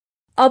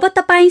अब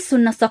तपाईं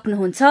सुन्न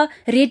सक्नुहुन्छ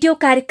रेडियो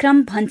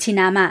कार्यक्रम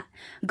भन्छिनामा।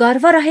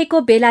 गर्भ रहेको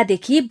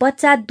बेलादेखि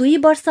बच्चा 2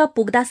 वर्ष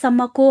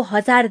पुग्दासम्मको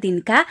 1000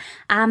 दिनका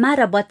आमा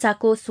र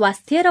बच्चाको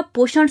स्वास्थ्य र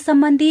पोषण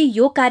सम्बन्धी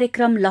यो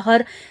कार्यक्रम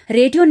लहर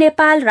रेडियो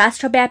नेपाल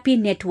राष्ट्रव्यापी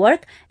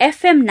नेटवर्क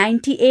FM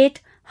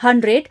 98,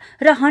 100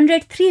 र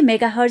 103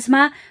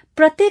 मेगाहर्जमा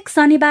प्रत्येक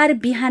शनिबार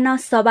बिहान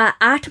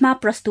 8:15 मा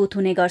प्रस्तुत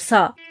हुने गर्छ।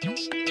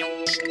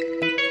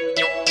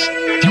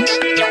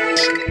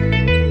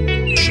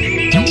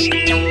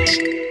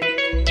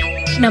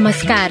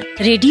 नमस्कार,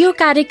 रेडियो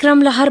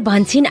कार्यक्रम लहर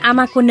भन्छिन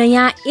आमाको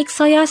नयाँ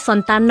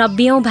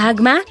 197औं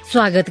भागमा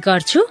स्वागत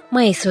गर्छु। म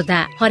यशोदा।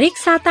 हरेक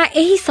साता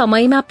यही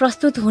समयमा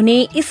प्रस्तुत हुने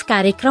यस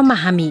कार्यक्रममा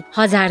हामी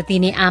 1000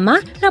 दिने आमा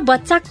र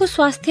बच्चाको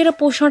स्वास्थ्य र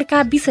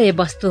पोषणका विषय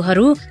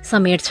वस्तुहरू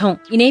समेट्छौं।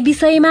 यिनै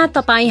विषयमा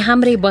तपाई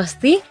हाम्रै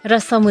बस्ती र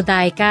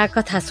समुदायका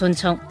कथा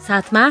सुन्छौं।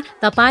 साथमा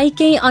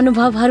तपाईकै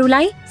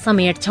अनुभवहरूलाई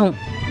समेट्छौं।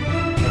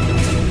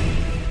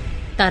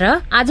 तर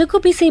आजको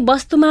विषय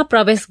वस्तुमा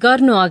प्रवेश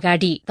गर्नु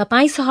अगाडि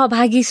तपाई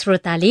सहभागी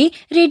श्रोताले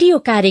रेडियो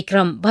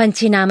कार्यक्रम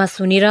भन्छिनामा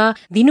सुनेर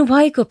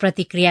दिनुभएको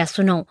प्रतिक्रिया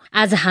सुनौ।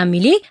 आज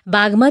हामीले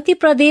बागमती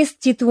प्रदेश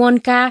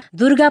चितवनका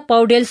दुर्गा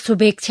पौडेल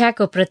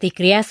शुभेच्छाको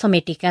प्रतिक्रिया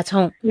समेटेका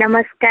छौं।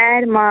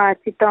 नमस्कार, म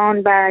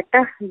चितवनबाट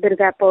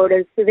दुर्गा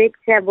पौडेल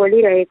शुभेच्छा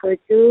बोलिरहेको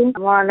छु।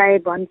 मलाई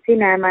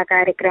भन्छिनामा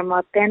कार्यक्रम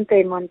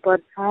अत्यन्तै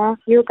मनपर्छ।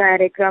 यो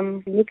कार्यक्रम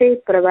निकै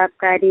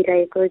प्रभावकारी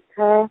रहेको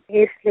छ।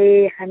 यसले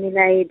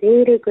हामीलाई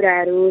धेरै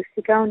कुराहरू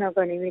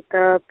सिकाउनको निमित्त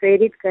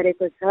प्रेरित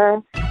गरेको छ।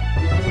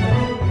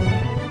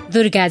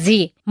 दुर्गाजी,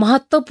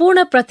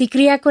 महत्वपूर्ण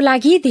प्रतिक्रियाको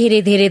लागि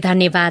धेरै धेरै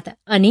धन्यवाद।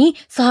 अनि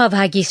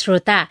सहभागी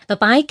श्रोता,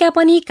 तपाईका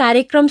पनि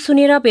कार्यक्रम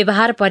सुनेर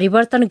व्यवहार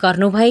परिवर्तन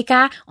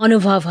गर्नुभएका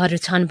अनुभवहरू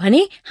छन्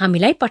भने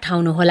हामीलाई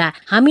पठाउनुहोला।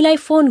 हामीलाई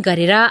फोन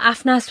गरेर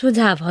आफ्ना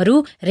सुझावहरू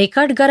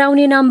रेकर्ड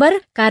गराउने नम्बर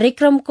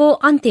कार्यक्रमको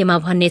अन्त्यमा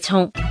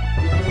भन्नेछौं।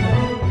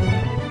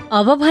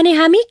 अब भने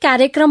हामी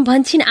कार्यक्रम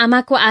भन्छिन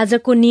आमाको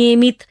आजको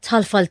नियमित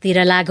छलफलतिर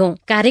लागौं।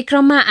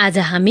 कार्यक्रममा आज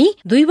हामी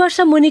 2 वर्ष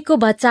मुनिको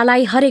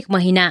बच्चालाई हरेक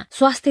महिना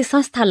स्वास्थ्य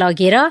संस्था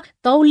लगेर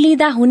तौल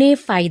लिँदा हुने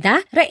फाइदा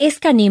र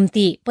यसका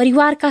निम्ति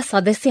परिवारका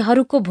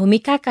सदस्यहरूको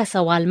भूमिकाका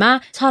सवालमा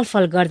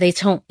छलफल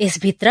गर्दैछौं।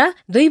 यसभित्र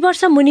 2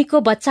 वर्ष मुनिको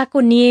बच्चाको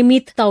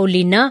नियमित तौल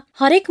लिन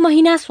हरेक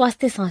महिना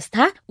स्वास्थ्य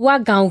संस्था वा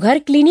गाउँघर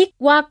क्लिनिक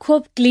वा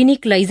खोप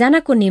क्लिनिक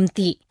लैजानको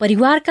निम्ति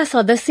परिवारका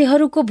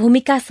सदस्यहरूको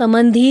भूमिका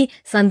सम्बन्धी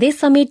सन्देश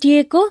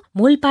समेटिएको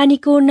मूल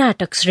पानीको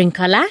नाटक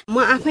श्रृंखला। म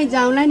आफै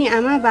जाउँला नि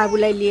आमा,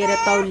 बाबुलाई लिएर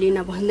तौल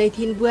लिन भन्दै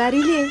थिइन्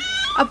बुहारीले।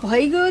 अब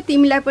भइगयो,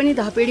 तिमीलाई पनि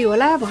धपेडी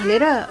होला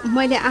भनेर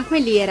मैले आफै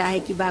लिएर आएँ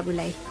कि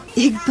बाबुलाई।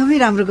 एकदमै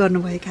राम्रो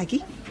गर्नुभयो काकी।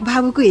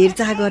 बाबुको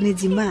हेरचाह गर्ने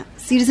जिम्मा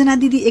सिर्जना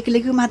दिदी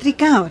एक्लैको मात्रै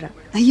कहाँ हो र?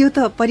 यो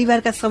त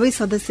परिवारका सबै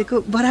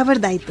सदस्यको बराबर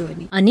दायित्व हो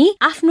नि। अनि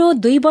आफ्नो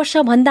 2 वर्ष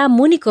भन्दा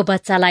मुनिको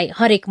बच्चालाई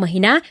हरेक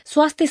महिना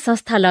स्वास्थ्य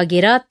संस्था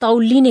लगेर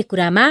तौल लिने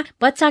कुरामा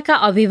बच्चाका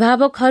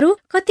अभिभावकहरू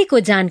कतिको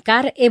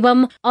जानकार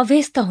एवं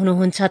अभ्यस्त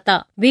हुनुहुन्छ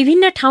त?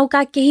 विभिन्न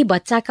ठाउँका केही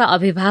बच्चाका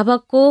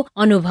अभिभावकको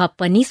अनुभव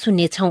पनि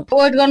सुन्नेछौं।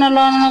 वेट गर्न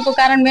लगाउनको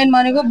कारण मेन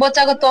भनेको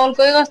बच्चाको तौल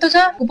कोही कस्तो छ,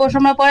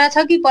 कुपोषणमा परेछ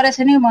कि परेछ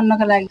नि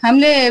भन्नको लागि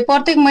हामीले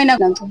प्रत्येक महिना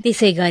जान्छौं।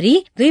 त्यसै गरी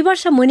 2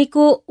 वर्ष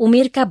मुनिको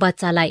उमेरका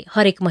बच्चालाई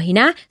हरेक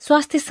महिना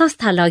स्वास्थ्य संस्था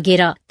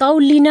लगेर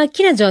तौल लिन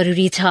किन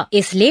जरुरी छ,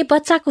 यसले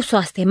बच्चाको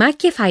स्वास्थ्यमा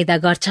के फाइदा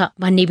गर्छ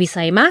भन्ने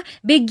विषयमा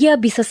विज्ञ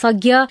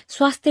विशेषज्ञ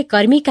स्वास्थ्य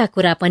कर्मीका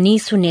कुरा पनि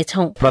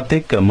सुन्नेछौं।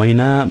 प्रत्येक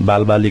महिना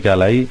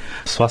बालबालिकालाई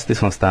स्वास्थ्य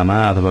संस्थामा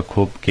अथवा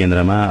खोप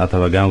केन्द्रमा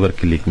अथवा गाउँघर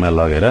क्लिनिकमा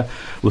लगेर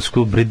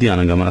उसको वृद्धि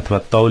अनुगमन अथवा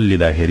तौल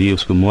लिँदाखेरि,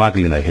 उसको मुवाक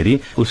लिँदाखेरि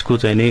उसको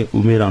चाहिँ नै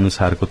उमेर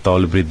अनुसारको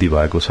तौल वृद्धि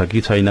भएको छ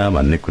कि छैन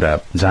भन्ने कुरा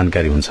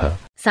जानकारी हुन्छ।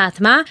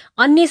 साथमा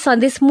अन्य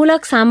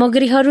सन्देशमूलक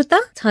सामग्रीहरू त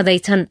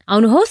छँदैछन्।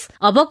 आउनुहोस्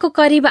अबको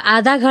करिब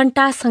आधा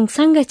घण्टा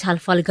सँगसँगै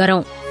छलफल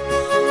गरौं।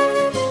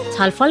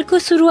 छलफलको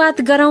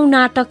शुरुआत गरौं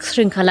नाटक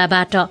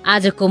श्रृंखलाबाट।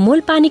 आजको मूल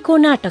पानीको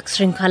नाटक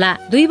श्रृंखला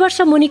 2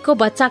 वर्ष मुनिको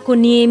बच्चाको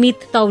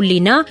नियमित तौल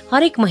लिन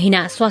हरेक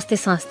महिना स्वास्थ्य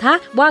संस्था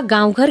वा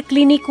गाउँघर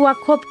क्लिनिक वा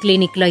खोप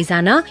क्लिनिक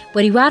लैजान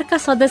परिवारका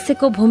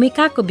सदस्यको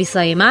भूमिकाको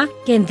विषयमा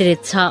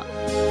केन्द्रित छ।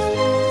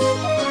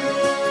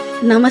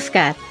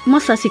 नमस्कार, म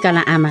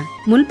शशिकला आमा।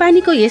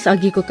 मूलपानीको यस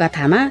अघिको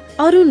कथामा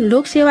अरुण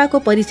लोकसेवाको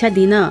परीक्षा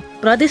दिन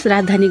प्रदेश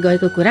राजधानी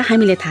गएको कुरा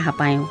हामीले थाहा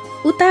पायौं।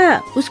 उता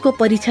उसको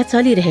परीक्षा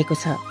चलिरहेको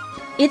छ।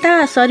 यता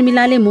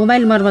शर्मिलाले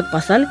मोबाइल मर्मत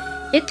पसल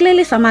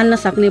एक्लैले सम्हाल्न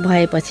सक्ने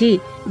भएपछि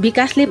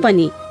विकासले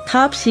पनि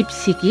थप सिप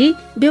सिकी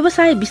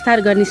व्यवसाय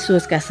विस्तार गर्ने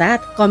सोचका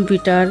साथ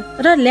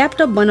कम्प्युटर र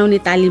ल्यापटप बनाउने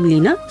तालिम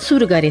लिन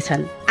सुरु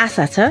गरेछन्।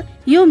 आशा छ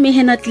यो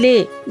मेहनतले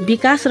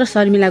विकास र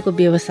शर्मिलाको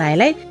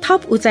व्यवसायलाई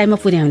थप उचाइमा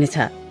पुर्याउनेछ।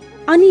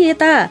 अनि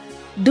यता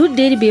दूध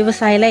डेरी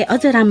व्यवसायलाई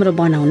अझ राम्रो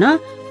बनाउन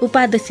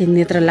उपाध्यक्ष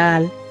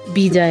नेत्रलाल,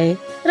 विजय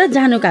र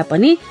जानुका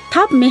पनि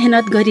थप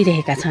मेहनत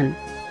गरिरहेका छन्।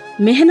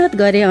 मेहनत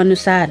गरे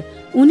अनुसार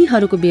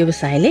उनीहरूको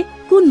व्यवसायले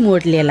कुन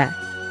मोड लिएला?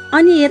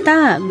 अनि यता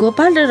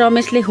गोपाल र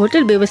रमेशले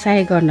होटल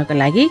व्यवसाय गर्नको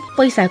लागि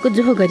पैसाको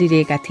जोहो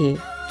गरिरहेका थिए।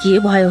 के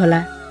भयो होला?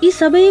 यी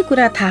सबै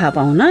कुरा थाहा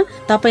पाउन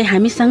तपाई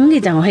हामीसँगै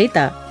जाउँ है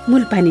त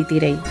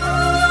मूलपानीतिरै।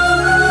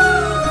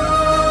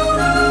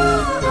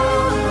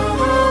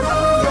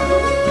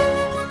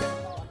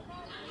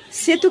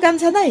 सेतु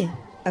कान्छा दाइ,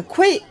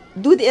 खोइ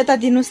दुध यता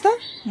दिनुहोस् त,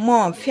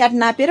 म फ्याट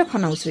नापेर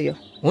खनाउँछु यो।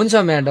 हुन्छ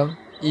म्याडम,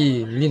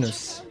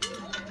 लिनुहोस्।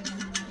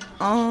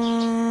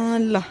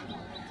 ल,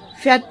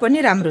 फ्याट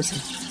पनि राम्रो छ।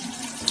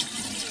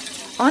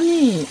 अनि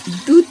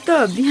दुध त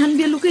बिहान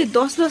बेलुकै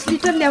 10-10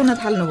 लिटर ल्याउन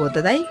थाल्नुभयो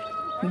त दाइ।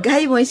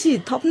 गाई भैँसी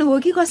थप्नु हो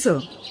कि कसो?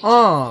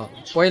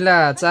 पहिला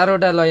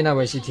 4वटा लैना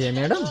भैँसी थिए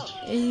म्याडम।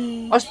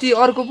 अस्ति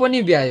अर्को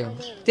पनि ब्यायो,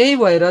 त्यही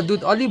भएर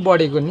दुध अलि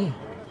बढेको नि।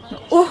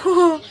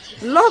 ओहो,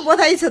 ल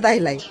बधाई छ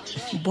दाइलाई।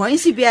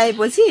 भैँसी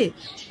ब्याएपछि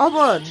अब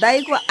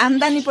दाइको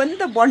आम्दानी पनि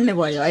त बढ्ने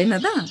भयो होइन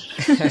त?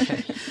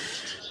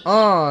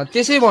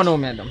 त्यसै भनौँ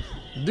म्याडम।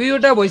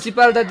 2वटा भैँसी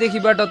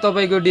पाल्दादेखिबाट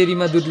तपाईँको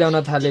डेरीमा दुध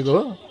ल्याउन थालेको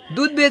हो।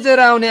 दुध बेचेर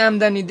आउने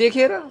आम्दानी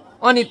देखेर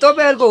अनि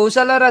तपाईँहरूको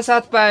हौसला र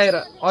साथ पाएर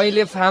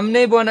अहिले फार्म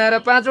नै बनाएर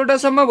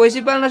 5वटासम्म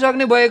भैँसी पाल्न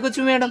सक्ने भएको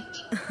छु म्याडम।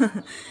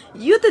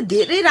 यो त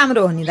धेरै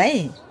राम्रो हो नि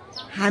दाइ।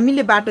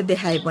 हामीले बाटो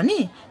देखाए पनि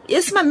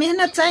यसमा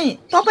मेहनत चाहिँ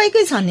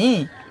तपाईँकै छ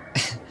नि।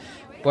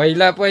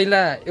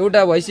 पहिला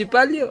एउटा भैँसी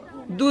पालियो,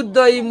 दुध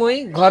दही मोही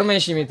घरमै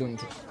सीमित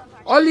हुन्थ्यो।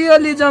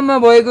 अलिअलि जम्मा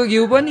भएको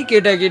घिउ पनि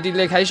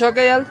केटाकेटीले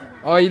खाइसकाइहाल्।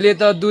 अहिले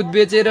त दुध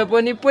बेचेर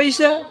पनि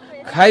पैसा,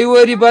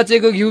 खाइवरी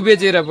बचेको घिउ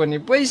बेचेर पनि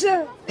पैसा।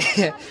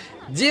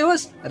 जे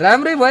होस्,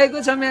 राम्रै भएको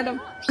छ म्याडम।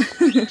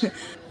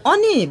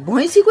 अनि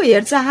भैँसीको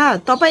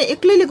हेरचाह तपाईँ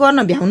एक्लैले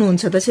गर्न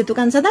भ्याउनुहुन्छ त सेतु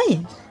कान्छा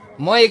दाइ?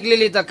 म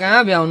एक्लैले त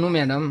कहाँ भ्याउनु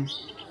म्याडम,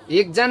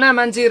 1जना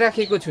मान्छे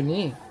राखेको छु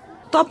नि।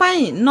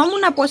 तपाईँ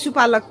नमुना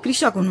पशुपालक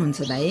कृषक हुनुहुन्छ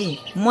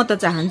दाइ। म त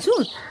चाहन्छु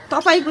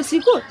तपाईँको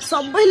सिको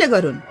सबैले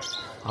गरून्।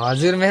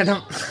 हजुर म्याडम।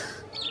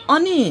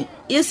 अनि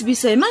यस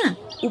विषयमा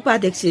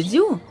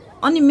उपाध्यक्षज्यू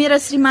अनि मेरा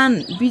श्रीमान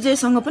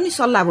विजयसँग पनि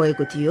सल्लाह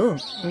भएको थियो।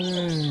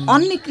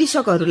 अन्य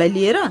कृषकहरूलाई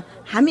लिएर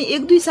हामी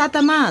 1-2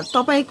 सातामा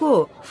तपाईँको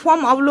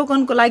फर्म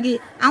अवलोकनको लागि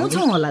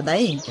आउँछौँ होला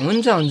दाइ।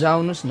 हुन्छ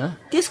आउनुहोस् न।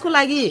 त्यसको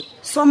लागि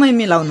समय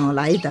मिलाउनु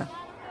होला है त।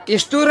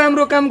 यस्तो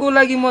राम्रो कामको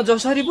लागि म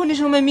जसरी पनि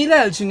समय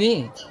मिलाइहाल्छु नि।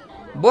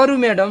 बरु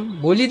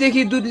म्याडम,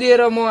 भोलिदेखि दुध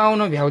लिएर म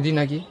आउन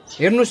भ्याउँदिनँ कि।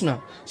 हेर्नुहोस्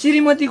न,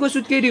 श्रीमतीको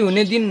सुत्केरी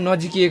हुने दिन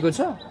नजिकिएको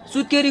छ।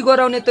 सुत्केरी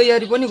गराउने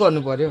तयारी पनि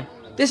गर्नु पर्यो।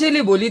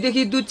 त्यसैले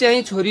भोलिदेखि दुध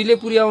चाहिँ छोरीले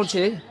पुर्याउँछ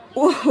है।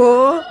 ओहो,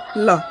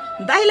 ल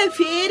दाइलाई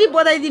फेरि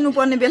बधाई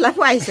दिनुपर्ने बेला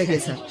पो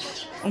आइसकेछ।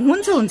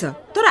 हुन्छ,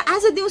 तर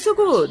आज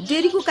दिउँसोको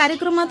डेरीको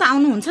कार्यक्रममा त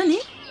आउनुहुन्छ नि?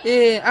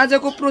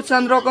 आजको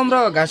प्रोत्साहन रकम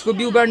र घाँसको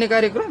बिउ बाँड्ने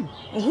कार्यक्रम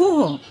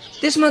हो,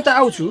 त्यसमा त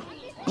आउँछु।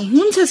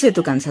 हुन्छ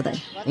सेतु कान्छा दाइ।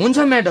 हुन्छ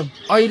म्याडम,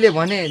 अहिले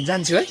भने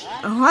जान्छु है।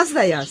 हस्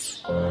दाइ, हस्।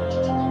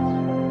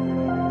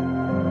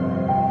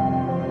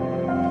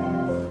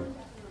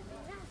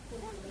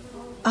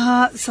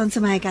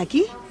 सन्चमाया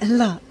काकी,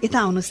 ल यता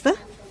आउनुहोस् त।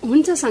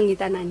 हुन्छ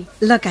सङ्गीता नानी।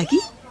 ल काकी,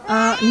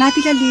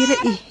 नातिलाई लिएर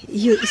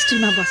यो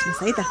स्टुलमा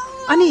बस्नुहोस् है त।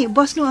 अनि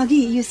बस्नु अघि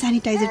यो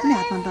सेनिटाइजर पनि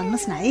हातमा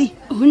दल्नुहोस् न है।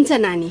 हुन्छ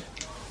नानी।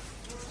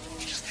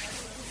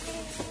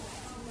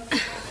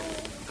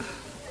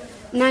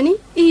 नानी,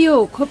 यो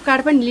खोप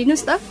कार्ड पनि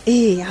लिनुहोस् त।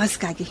 हस्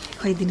काकी,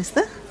 खुवाइदिनुहोस् त।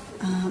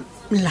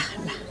 ल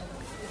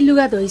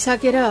लुगा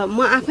धोइसकेर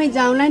म आफै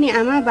जाउँला नि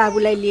आमा,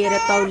 बाबुलाई लिएर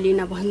तौल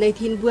लिन भन्दै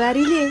थिइन्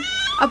बुहारीले।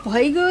 अब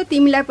भइगयो,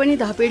 तिमीलाई पनि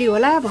धपेडी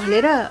होला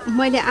भनेर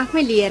मैले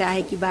आफै लिएर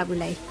आएँ कि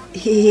बाबुलाई।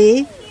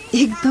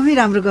 एकदमै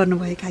राम्रो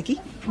गर्नुभयो काकी।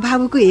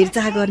 बाबुको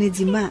हेरचाह गर्ने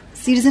जिम्मा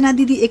सिर्जना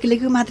दिदी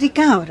एक्लैको मात्रै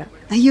कहाँ हो र?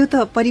 यो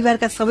त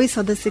परिवारका सबै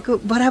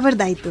सदस्यको बराबर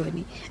दायित्व हो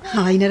नि,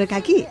 होइन र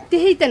काकी?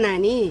 त्यही त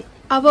नानी,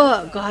 अब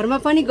घरमा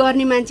पनि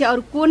गर्ने मान्छे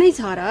अरू को नै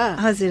छ र?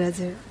 हजुर,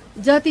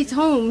 जति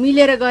छौँ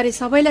मिलेर गरे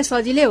सबैलाई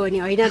सजिलै हो नि,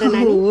 होइन र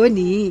नानी? हो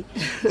नि,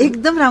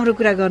 एकदम राम्रो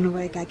कुरा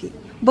गर्नुभयो काकी।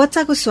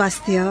 बच्चाको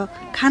स्वास्थ्य,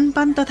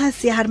 खानपान तथा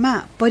स्याहारमा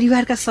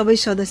परिवारका सबै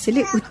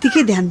सदस्यले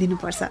उत्तिकै ध्यान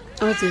दिनुपर्छ।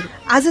 हजुर।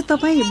 आज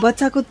तपाईँ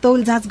बच्चाको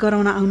तौल जाँच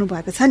गराउन आउनु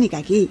भएको छ नि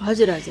काकी?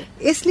 हजुर।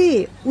 यसले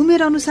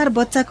उमेर अनुसार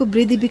बच्चाको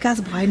वृद्धि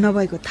विकास भए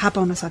नभएको थाहा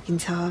पाउन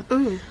सकिन्छ।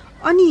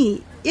 अनि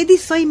यदि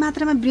सही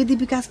मात्रामा वृद्धि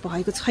विकास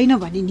भएको छैन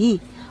भने नि,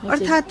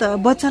 अर्थात्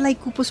बच्चालाई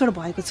कुपोषण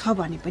भएको छ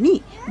भने पनि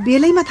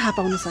बेलैमा थाहा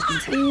पाउन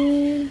सकिन्छ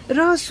र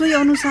सोही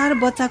अनुसार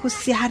बच्चाको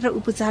स्याहार र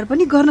उपचार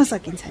पनि गर्न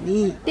सकिन्छ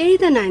नि। त्यही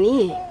त नानी,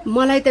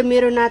 मलाई त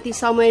मेरो नाति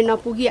समय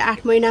नपुगी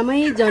 8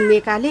 महिनामै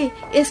जन्मिएकाले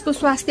यसको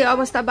स्वास्थ्य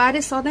अवस्था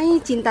बारे सधैँ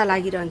चिन्ता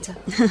लागिरहन्छ।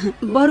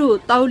 बरु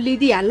तौल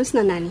लिदिहाल्नुहोस् न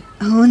नानी।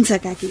 हुन्छ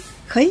काकी।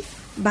 खै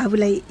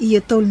बाबुलाई यो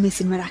तौल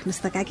मेसिनमा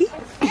राख्नुहोस् त काकी।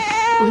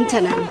 हुन्छ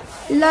नानी।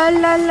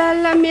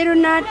 ल मेरो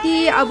नाति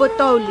अब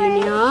तौल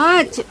लिने।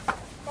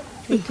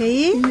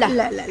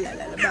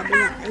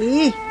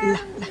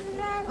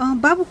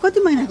 बाबु कति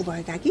महिनाको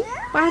भयो काकी?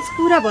 5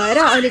 पुरा भएर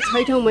अहिले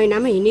 6औं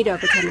महिनामा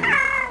हिँडिरहेको छ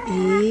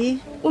नानी।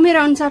 उमेर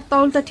अनुसार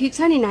तौल त ठिक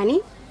छ नि नानी?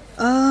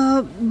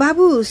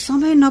 बाबु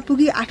समय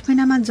नपुगी 8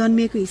 महिनामा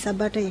जन्मिएको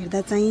हिसाबबाट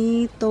हेर्दा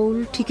चाहिँ तौल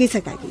ठिकै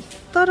छ काकी।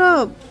 तर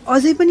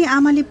अझै पनि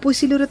आमाले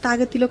पोसिलो र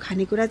तागतिलो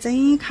खानेकुरा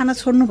चाहिँ खान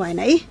छोड्नु भएन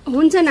है।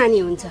 हुन्छ नानी,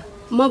 हुन्छ।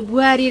 म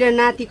बुहारी र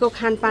नातिको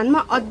खानपानमा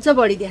अझ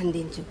बढी ध्यान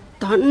दिन्छु।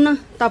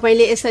 धन्न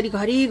तपाईँले यसरी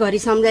घरिघरि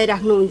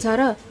सम्झाइराख्नुहुन्छ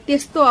र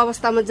त्यस्तो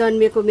अवस्थामा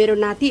जन्मिएको मेरो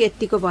नाति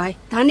यत्तिको भए।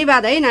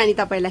 धन्यवाद है नानी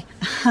तपाईँलाई।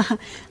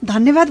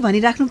 धन्यवाद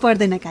भनिराख्नु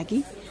पर्दैन काकी।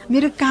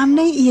 मेरो काम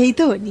नै यही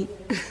त हो नि।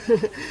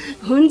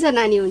 हुन्छ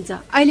नानी हुन्छ,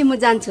 अहिले म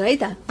जान्छु है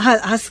त।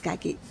 हस्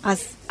काकी,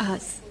 हस्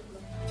हस्।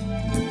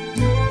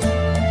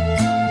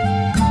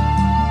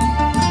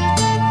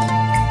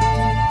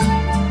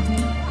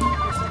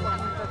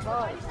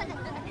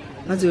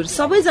 हजुर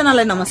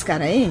सबैजनालाई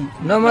नमस्कार है।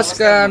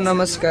 नमस्कार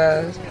नमस्कार।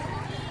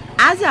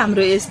 आज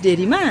हाम्रो यस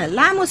डेरीमा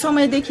लामो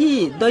समयदेखि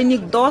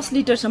दैनिक 10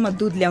 लिटरसम्म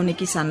दुध ल्याउने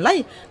किसानलाई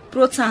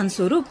प्रोत्साहन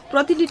स्वरूप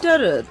प्रति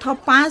लिटर थप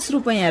 5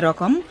 रुपैयाँ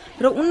रकम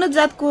र उन्नत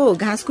जातको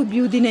घाँसको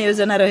बिउ दिने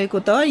योजना रहेको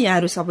त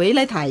यहाँहरू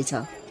सबैलाई थाहै छ।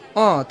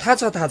 थाहा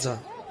छ।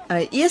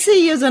 यसै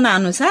योजना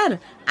अनुसार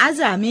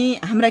आज हामी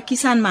हाम्रा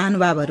किसान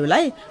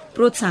महानुभावहरूलाई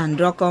प्रोत्साहन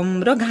रकम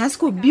र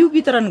घाँसको बिउ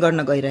वितरण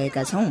गर्न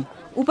गइरहेका छौँ।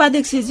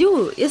 उपाध्यक्षज्यू,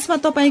 यसमा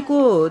तपाईँको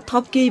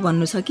थप केही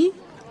भन्नु छ कि?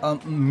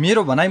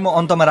 मेरो भनाइ म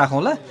अन्तमा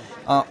राखौँला।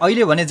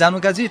 अहिले भने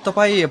जानुकाजी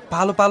तपाईँ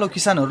पालो पालो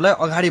किसानहरूलाई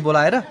अगाडि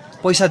बोलाएर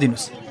पैसा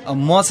दिनुहोस्,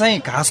 म चाहिँ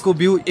घाँसको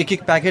बिउ एक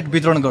प्याकेट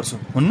वितरण गर्छु,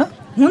 हुन्न?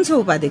 हुन्छ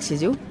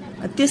उपाध्यक्षज्यू,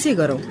 त्यसै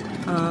गरौँ।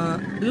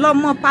 ल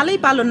म पालै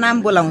पालो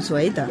नाम बोलाउँछु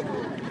है त।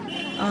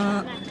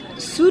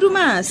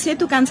 सुरुमा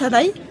सेतु कान्छा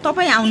दाई,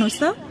 तपाईँ आउनुहोस्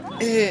त।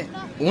 ए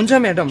हुन्छ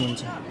म्याडम,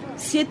 हुन्छ।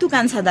 सेतु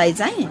कान्छा दाई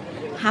चाहिँ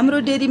हाम्रो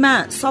डेरीमा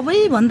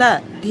सबैभन्दा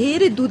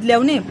धेरै दुध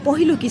ल्याउने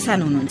पहिलो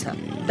किसान हुनुहुन्छ।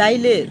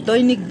 दाईले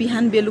दैनिक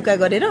बिहान बेलुका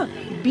गरेर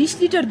 20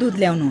 लिटर दुध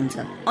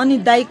ल्याउनुहुन्छ। अनि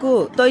दाईको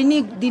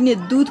दैनिक दिने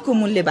दुधको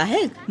मूल्य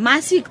बाहेक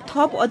मासिक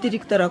थप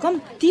अतिरिक्त रकम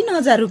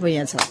 3000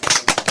 रुपैयाँ छ।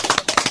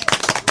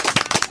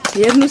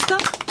 हेर्नुहोस् त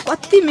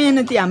कति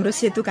मेहनती हाम्रो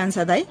सेतु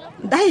कान्छा दाई।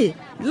 दाई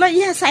ल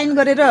यहाँ साइन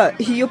गरेर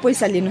यो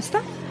पैसा लिनुहोस् त।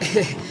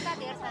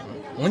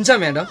 हुन्छ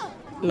म्याडम।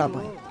 ल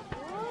भयो।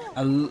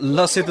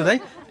 ल सेतु दाई,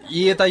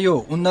 यता यो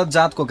उन्नत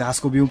जातको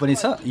घाँसको बिउ पनि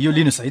छ, यो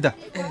लिनुहोस् है त।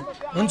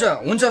 हुन्छ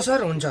हुन्छ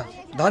सर, हुन्छ।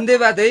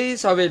 धन्यवाद है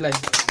सबैलाई।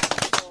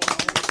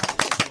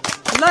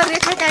 ल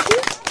रेखा काकी,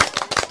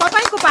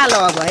 तपाईँको पालो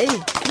अब है।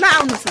 ल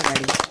आउनुहोस्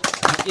अगाडि।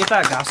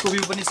 यता घाँसको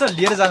बिउ पनि छ,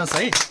 लिएर जानुहोस्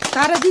है।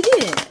 तारा दिदी,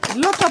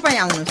 ल तपाईँ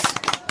आउनुहोस्।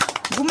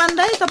 गुमान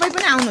दाई, तपाईँ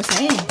पनि आउनुहोस्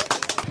है।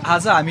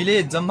 आज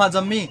हामीले जम्मा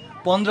जम्मी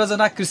 15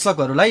 जना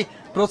कृषकहरूलाई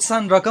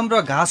प्रोत्साहन रकम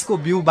र घाँसको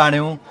बिउ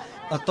बाँड्यौँ।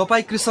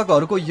 तपाईँ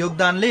कृषकहरूको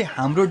योगदानले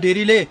हाम्रो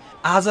डेरीले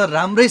आज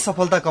राम्रै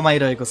सफलता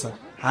कमाइरहेको छ।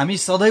 हामी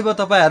सदैव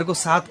तपाईँहरूको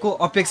साथको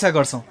अपेक्षा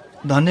गर्छौँ।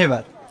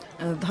 धन्यवाद।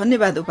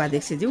 धन्यवाद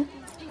उपाध्यक्षज्यू।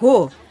 हो,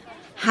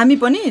 हामी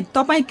पनि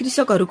तपाईँ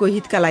कृषकहरूको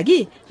हितका लागि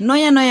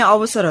नयाँ नयाँ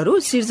अवसरहरू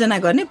सिर्जना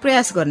गर्ने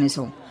प्रयास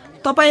गर्नेछौँ।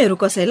 तपाईँहरू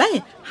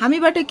कसैलाई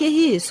हामीबाट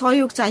केही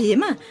सहयोग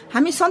चाहिएमा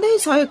हामी सधैँ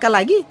सहयोगका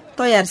लागि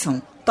तयार छौँ।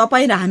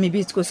 तपाईँ र हामी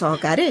बीचको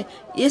सहकार्य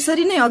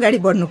यसरी नै अगाडि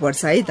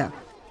बढ्नुपर्छ है त।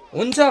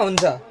 हुन्छ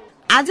हुन्छ।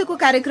 आजको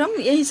कार्यक्रम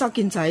यही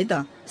सकिन्छ है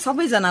त।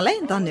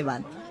 सबैजनालाई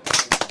धन्यवाद।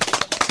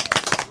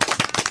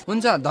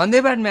 हुन्छ,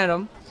 धन्यवाद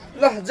म्याडम।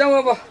 ल जाउँ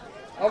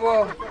अब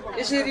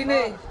यसरी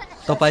नै।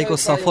 तपाईँको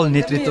सफल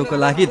नेतृत्वको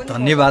लागि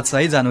धन्यवाद छ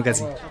है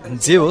जानुकाजी।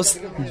 जे होस्,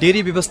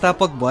 डेरी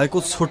व्यवस्थापक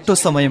भएको छोटो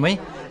समयमै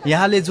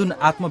यहाँले जुन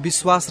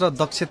आत्मविश्वास र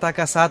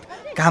दक्षताका साथ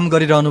काम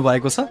गरिरहनु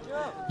भएको छ,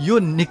 यो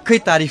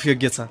निकै तारिफ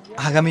योग्य छ।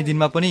 आगामी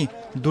दिनमा पनि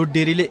दुध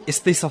डेरीले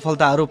यस्तै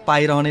सफलताहरू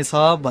पाइरहनेछ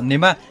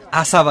भन्नेमा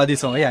आशावादी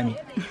छौँ है हामी।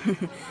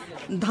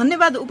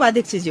 धन्यवाद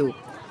उपाध्यक्षज्यू।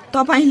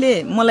 तपाईँले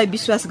मलाई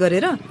विश्वास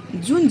गरेर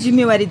जुन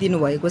जिम्मेवारी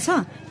दिनुभएको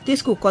छ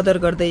त्यसको कदर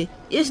गर्दै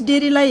यस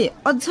डेरीलाई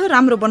अझ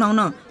राम्रो बनाउन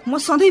म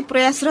सधैँ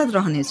प्रयासरत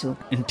रहनेछु।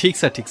 ठिक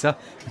छ,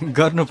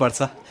 गर्नुपर्छ।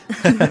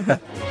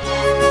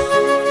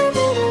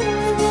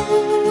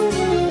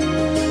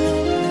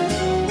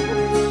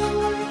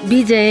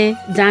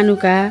 विजय,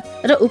 जानुका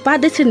र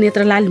उपाध्यक्ष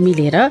नेत्रलाल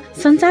मिलेर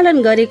सञ्चालन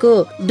गरेको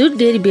दुध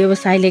डेरी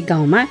व्यवसायले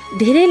गाउँमा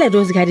धेरैलाई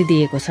रोजगारी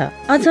दिएको छ।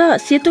 अझ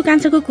सेतु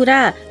कान्छाको कुरा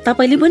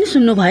तपाईँले पनि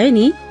सुन्नुभयो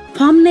नि।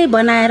 फर्म नै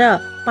बनाएर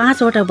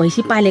 5 वटा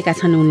भैँसी पालेका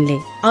छन् उनले।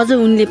 अझ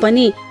उनले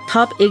पनि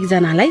थप 1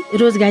 जनालाई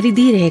रोजगारी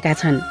दिइरहेका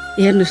छन्।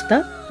 हेर्नुहोस्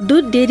त,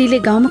 दुध डेरीले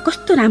गाउँमा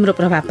कस्तो राम्रो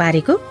प्रभाव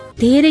पारेको।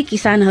 धेरै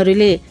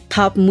किसानहरूले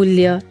थप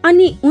मूल्य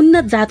अनि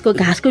उन्नत जातको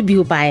घाँसको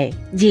बिउ पाए।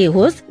 जे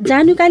होस्,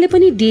 जानुकाले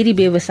पनि डेरी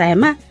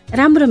व्यवसायमा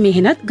राम्रो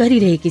मेहनत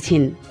गरिरहेकी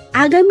छिन्।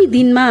 आगामी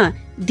दिनमा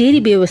डेरी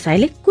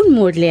व्यवसायले कुन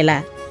मोड लिएला?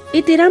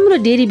 यति राम्रो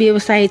डेरी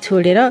व्यवसाय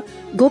छोडेर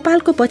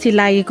गोपालको पछि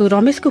लागेको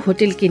रमेशको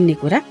होटल किन्ने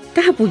कुरा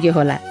कहाँ पुग्यो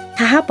होला?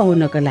 थाहा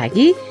पाउनको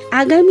लागि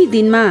आगामी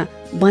दिनमा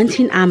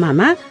भन्छिन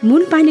आमामा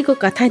मूल पानीको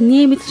कथा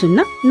नियमित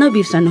सुन्न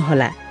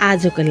नबिर्सनुहोला।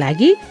 आजको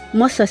लागि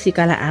म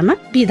शशिकला आमा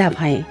बिदा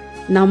भएँ।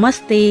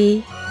 नमस्ते।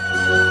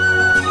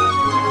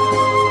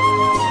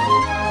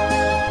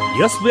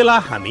 यस बेला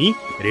हामी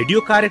रेडियो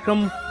कार्यक्रम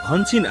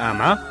भन्छिन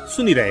आमा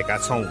सुनिरहेका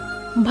छौं।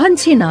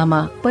 भन्छिन आमा,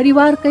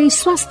 परिवारकै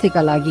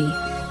स्वास्थ्यका लागि।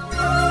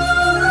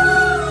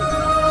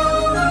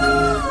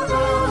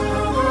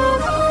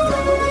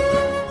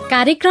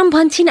 कार्यक्रम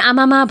भन्छिन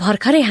आमामा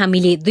भर्खरै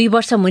हामीले 2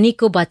 वर्ष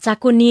मुनिको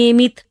बच्चाको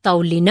नियमित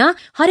तौल लिन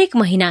हरेक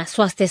महिना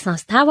स्वास्थ्य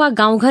संस्था वा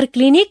गाउँघर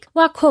क्लिनिक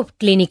वा खोप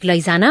क्लिनिक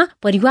लैजान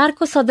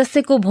परिवारको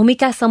सदस्यको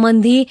भूमिका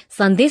सम्बन्धी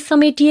सन्देश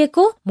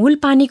समेटिएको मूल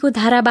पानीको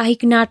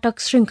धारावाहिक नाटक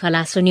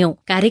श्रृंखला सुन्यौं।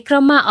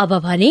 कार्यक्रममा अब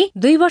भने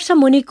 2 वर्ष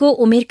मुनिको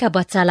उमेरका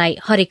बच्चालाई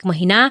हरेक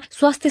महिना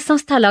स्वास्थ्य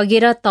संस्था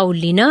लगेर तौल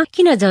लिन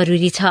किन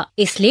जरुरी छ,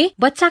 यसले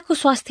बच्चाको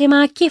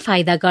स्वास्थ्यमा के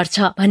फाइदा गर्छ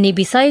भन्ने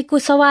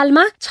विषयको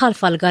सवालमा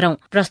छलफल गरौं।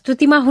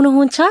 प्रस्तुतिमा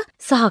हुनुहुन्छ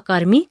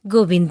सहकर्मी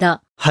गोविन्द।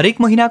 हरेक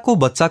महिनाको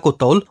बच्चाको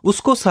तौल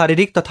उसको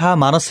शारीरिक तथा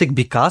मानसिक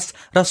विकास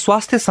र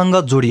स्वास्थ्यसँग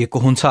जोडिएको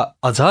हुन्छ।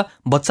 अझ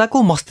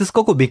बच्चाको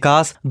मस्तिष्कको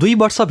विकास 2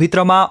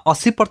 वर्षभित्रमा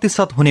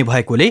 80% हुने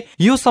भएकोले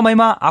यो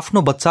समयमा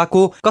आफ्नो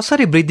बच्चाको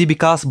कसरी वृद्धि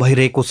विकास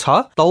भइरहेको छ,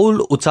 तौल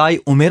उचाइ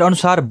उमेर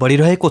अनुसार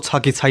बढ़िरहेको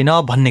छ कि छैन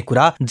भन्ने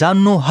कुरा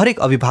जान्नु हरेक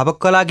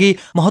अभिभावकका लागि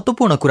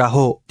महत्वपूर्ण कुरा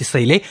हो।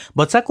 त्यसैले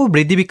बच्चाको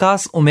वृद्धि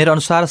विकास उमेर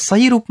अनुसार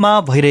सही रूपमा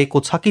भइरहेको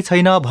छ कि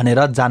छैन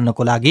भनेर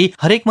जान्नको लागि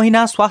हरेक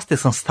महिना स्वास्थ्य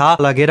संस्था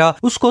लगेर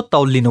उसको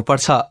तौल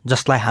लिनुपर्छ,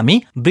 जसलाई हामी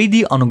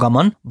वृद्धि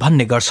अनुगमन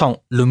भन्ने गर्छौं।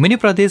 लुम्बिनी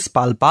प्रदेश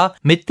पाल्पा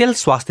मित्तेल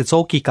स्वास्थ्य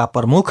चौकीका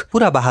प्रमुख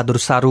पुरा बहादुर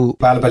सारू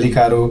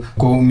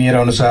बालबालिकाहरूको उमेर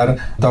अनुसार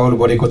तौल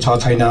बढेको छ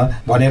छैन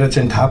भनेर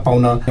चाहिँ थाहा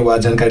पाउन वा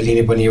जानकारी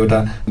लिने पनि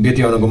एउटा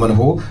वृद्धि अनुगमन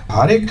हो।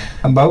 हरेक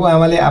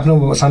बाबुआमाले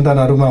आफ्नो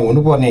सन्तानहरूमा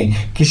हुनुपर्ने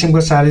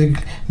किसिमको शारीरिक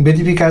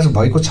वृद्धि विकास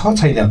भएको छ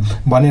छैन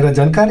भनेर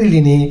जानकारी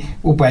लिने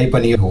उपाय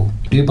पनि हो।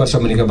 2 वर्ष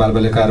मुनिका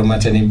बालबालिकाहरूमा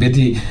चाहिँ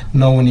वृद्धि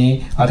नहुने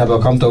अथवा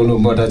कम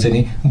तौलबाट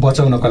चाहिँ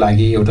बचाउनको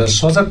लागि एउटा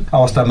सजग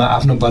अवस्थामा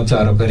आफ्नो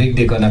बच्चाहरूको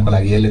रेखदेख गर्नको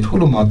लागि यसले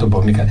ठूलो महत्त्व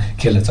भूमिका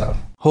खेल्छ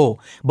हो।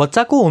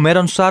 बच्चाको उमेर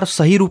अनुसार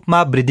सही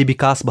रूपमा वृद्धि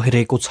विकास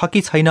भइरहेको छ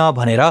कि छैन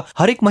भनेर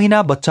हरेक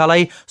महिना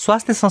बच्चालाई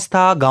स्वास्थ्य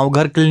संस्था,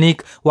 गाउँघर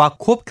क्लिनिक वा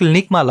खोप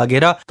क्लिनिकमा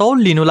लगेर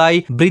तौल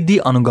लिनुलाई वृद्धि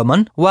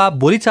अनुगमन वा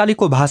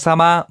बोलीचालीको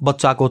भाषामा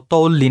बच्चाको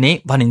तौल लिने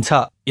भनिन्छ।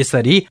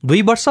 यसरी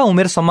 2 वर्ष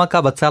उमेरसम्मका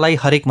बच्चालाई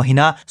हरेक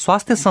महिना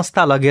स्वास्थ्य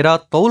संस्था लगेर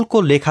तौलको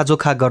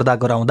लेखाजोखा गर्दा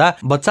गराउँदा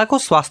बच्चाको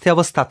स्वास्थ्य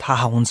अवस्था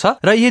थाहा हुन्छ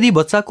र यदि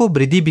बच्चाको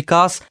वृद्धि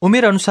विकास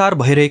उमेर अनुसार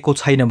भइरहेको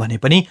छैन भने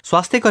पनि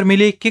स्वास्थ्य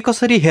कर्मीले के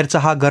कसरी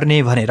हेरचाह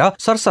गर्ने भनेर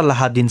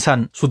सरसल्लाह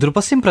दिन्छन्।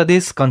 सुदूरपश्चिम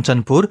प्रदेश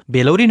कञ्चनपुर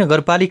बेलौरी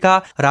नगरपालिका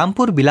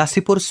रामपुर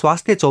बिलासीपुर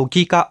स्वास्थ्य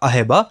चौकीका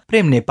अहेब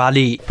प्रेम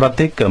नेपाली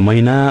प्रत्येक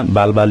महिना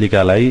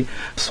बालबालिकालाई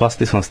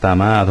स्वास्थ्य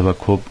संस्थामा अथवा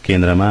खोप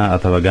केन्द्रमा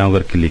अथवा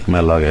गाउँघर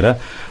क्लिनिकमा लगेर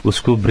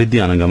उसको वृद्धि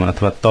अनुगमन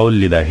अथवा तौल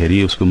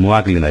लिँदाखेरि, उसको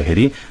मुवाक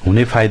लिँदाखेरि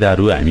हुने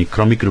फाइदाहरू हामी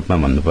क्रमिक रूपमा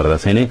भन्नुपर्दा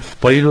चाहिँ नि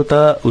पहिलो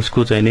त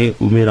उसको चाहिँ नि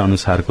उमेर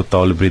अनुसारको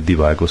तौल वृद्धि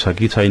भएको छ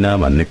कि छैन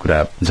भन्ने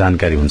कुरा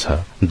जानकारी हुन्छ।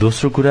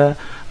 दोस्रो कुरा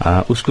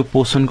उसको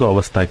पोषणको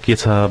अवस्था के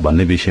छ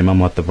भन्ने विषयमा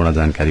महत्त्वपूर्ण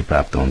जानकारी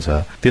प्राप्त हुन्छ।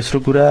 तेस्रो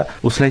कुरा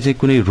उसलाई चाहिँ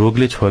कुनै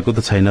रोगले छोएको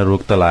त छैन,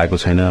 रोग त लागेको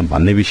छैन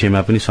भन्ने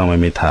विषयमा पनि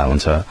समयमै थाहा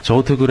हुन्छ।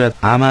 चौथो कुरा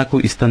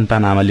आमाको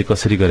स्तनपान आमाले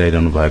कसरी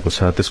गराइरहनु भएको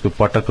छ, त्यसको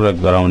पटक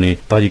गराउने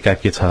तरिका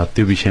के छ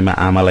त्यो विषयमा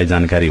आमालाई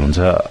जानकारी हुन्छ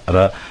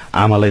र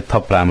आमालाई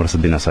थप परामर्श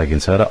दिन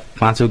सकिन्छ। र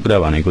पाँचौं कुरा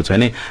भनेको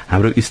चाहिँ नि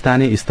हाम्रो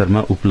स्थानीय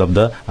स्तरमा उपलब्ध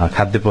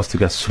खाद्य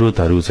वस्तुका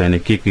स्रोतहरू चाहिँ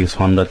के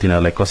छन् र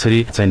तिनीहरूलाई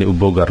कसरी चाहिँ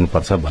उपभोग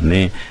गर्नुपर्छ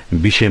भन्ने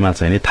विषयमा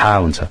चाहिँ थाहा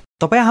हुन्छ।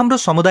 तपाईँ हाम्रो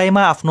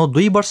समुदायमा आफ्नो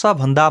 2 वर्ष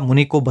भन्दा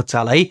मुनिको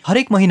बच्चालाई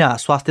हरेक महिना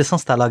स्वास्थ्य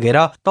संस्था लगेर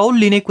तौल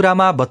लिने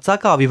कुरामा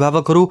बच्चाका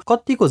अभिभावकहरू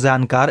कतिको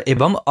जानकार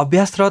एवं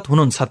अभ्यासरत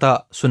हुनुहुन्छ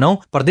त? सुनौ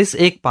प्रदेश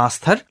 1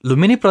 पाँचथर,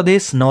 लुम्बिनी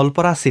प्रदेश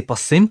नवलपरासी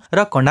पश्चिम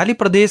र कर्णाली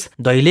प्रदेश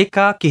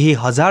दैलेखका केही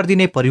हजार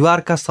दिने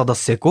परिवारका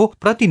सदस्यको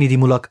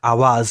प्रतिनिधिमूलक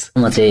आवाज।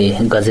 म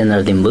चाहिँ गजेन्द्र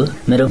लिम्बू,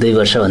 मेरो 2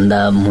 वर्ष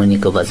भन्दा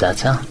मुनिको बच्चा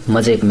छ।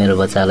 म चाहिँ मेरो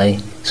बच्चालाई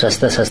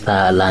स्वास्थ्य संस्था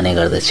लाने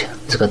गर्दछु।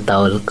 यसको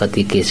तौल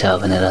कति के छ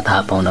भनेर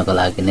थाहा पाउनको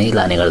लागि नै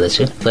लाने गर्दछु।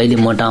 कहिले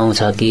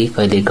मोटाउँछ कि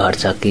कहिले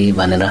घट्छ कि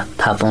भनेर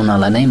थाहा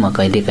पाउनलाई नै म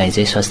कहिले काहीँ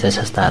चाहिँ स्वास्थ्य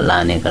संस्था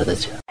लाने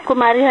गर्दछु।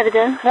 कुमारी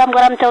हरिजन,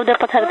 रामग्राम 14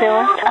 पत्थर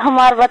देवा।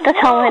 हमार बच्चा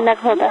 6 महीना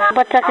का होता।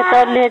 बच्चा के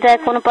तौल ले जाए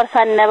कोनो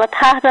परेशानी नहीं बा।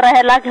 था तो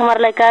रहेला कि हमार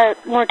लड़का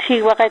मोर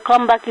ठीक बा, कहीं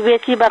कम बा कि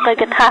बेसी बा, कहीं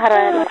के था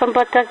रहेला। हम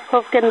बच्चा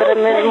खोप केंद्र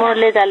में मोर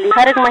ले जाली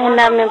हर एक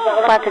महीना में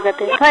 5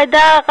 गते।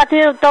 फायदा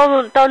कथी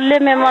तौलले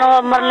में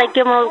मर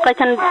लड़के मोर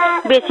कैसन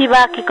बेसी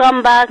बा कि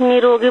कम बा,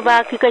 निरोगी बा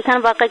कि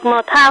कैसन बा, कहीं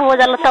मोर था हो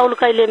जाला तौल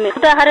कैले में।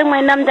 तो हर एक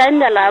महीना में जाइन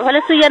जाला। भले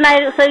सुइया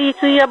नहीं सही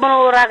सुइया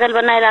बनो रागल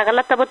बनाई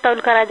रागल तब तौल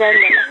करा जाइन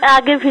जाला।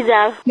 आगे भी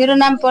जाओ। मेरो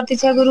नाम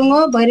प्रतीक्षा गुरुङ हो,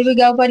 भैरवी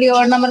गाउँपालिका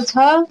वार्ड नम्बर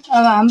 6।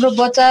 अब हाम्रो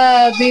बच्चा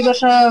 2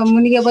 वर्ष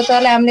मुनिको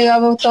बच्चालाई हामीले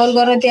अब तौल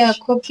गरेर त्यहाँ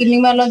खोप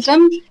क्लिनिकमा लन्छौँ।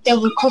 त्यो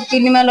खोप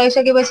क्लिनिकमा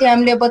लैसकेपछि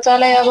हामीले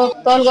बच्चालाई अब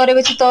तौल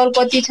गरेपछि तौल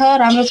कति छ,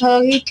 राम्रो छ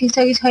कि ठिक छ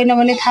कि छैन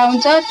भन्ने थाहा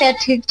हुन्छ। त्यहाँ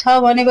ठिक छ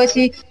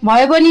भनेपछि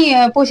भए पनि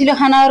पोसिलो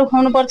खानाहरू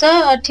खुवाउनु पर्छ।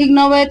 ठिक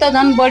नभए त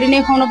झन् बढी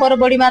नै खुवाउनु पर्यो,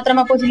 बढी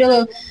मात्रामा पोसिलो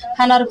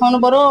खानाहरू खुवाउनु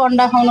पर्यो,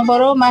 अन्डा खुवाउनु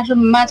पर्यो,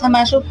 माछा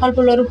मासु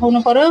फलफुलहरू खुवाउनु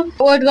पर्यो।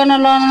 वेट गर्न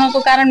लानको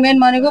कारण मेन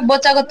भनेको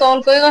बच्चाको तौल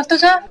कस्तो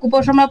छ,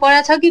 कुपोषणमा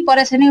परेको छ कि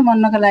परेको छैन नै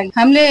भन्नको लागि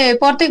हामीले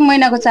प्रत्येक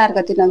महिनाको 4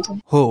 गते लान्छौँ।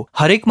 हो,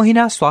 हरेक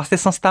महिना स्वास्थ्य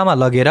संस्थामा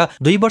लगेर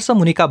 2 वर्ष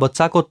मुनिका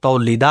बच्चाको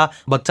तौल लिँदा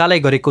बच्चालाई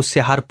गरेको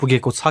स्याहार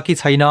पुगेको छ कि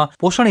छैन,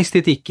 पोषण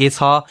स्थिति के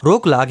छ,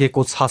 रोग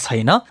लागेको छ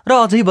छैन र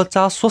अझै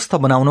बच्चा स्वस्थ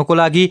बनाउनको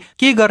लागि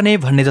के गर्ने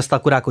भन्ने जस्ता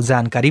कुराको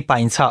जानकारी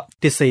पाइन्छ।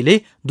 त्यसैले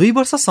 2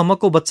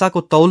 वर्षसम्मको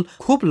बच्चाको तौल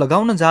खोप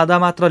लगाउन जाँदा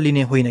मात्र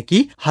लिने होइन कि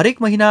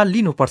हरेक महिना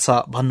लिनुपर्छ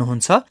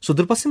भन्नुहुन्छ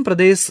सुदूरपश्चिम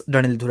प्रदेश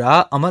डडेलधुरा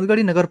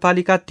अमलगढी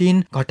नगरपालिका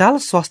 3 घटाल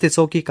स्वास्थ्य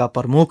चौकीका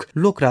प्रमुख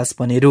लोकराज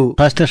पनेरू।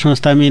 स्वास्थ्य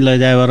संस्थामा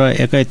लैजाएर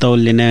एकै तौल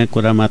लिने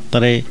कुरा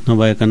मात्रै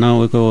नभइकन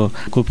उको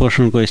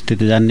कुपोषणको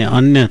स्थिति जान्ने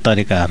अन्य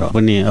तरिकाहरू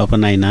पनि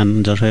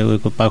अपनाइनन्। जसै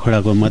उको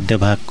पाखुराको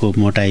मध्यभागको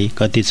मोटाई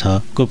कति छ,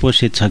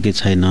 कुपोषित छ कि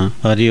छैन,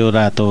 हरियो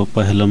रातो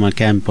पहेँलोमा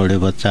क्याम्प पढ्यो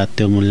बच्चा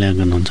त्यो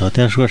मूल्याङ्कन हुन्छ।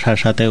 त्यसको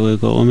साथसाथै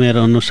उको उमेर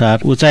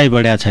अनुसार उचाइ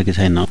बढ्या छ कि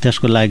छैन,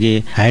 त्यसको लागि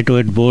हाइट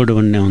वेट बोर्ड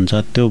भन्ने हुन्छ,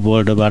 त्यो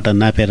बोर्डबाट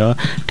नापेर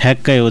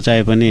ठ्याक्कै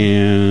उचाइ पनि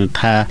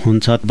थाहा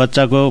हुन्छ।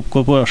 बच्चाको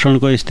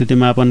कुपोषणको स्थिति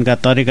मापनका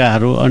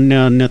तरिकाहरू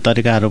अन्य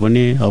तरिकाहरू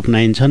पनि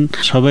अपनाइन्छन्।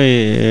 सबै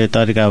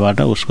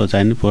तरिकाबाट उसको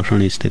चाहिँ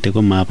पोषण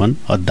स्थितिको मापन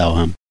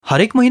अद्दाउहाम।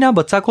 हरेक महिना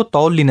बच्चाको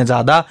तौल लिन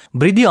जाँदा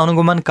वृद्धि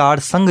अनुगमन कार्ड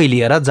सँगै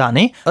लिएर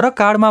जाने र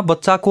कार्डमा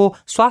बच्चाको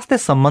स्वास्थ्य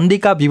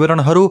सम्बन्धीका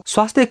विवरणहरू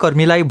स्वास्थ्य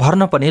कर्मीलाई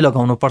भर्न पनि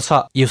लगाउनु पर्छ।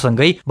 यो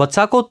सँगै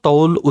बच्चाको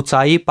तौल,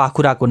 उचाइ,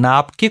 पाखुराको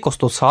नाप के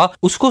कस्तो छ,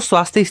 उसको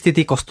स्वास्थ्य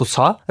स्थिति कस्तो छ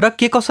र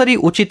के कसरी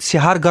उचित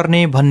स्याहार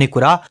गर्ने भन्ने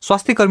कुरा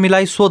स्वास्थ्य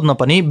कर्मीलाई सोध्न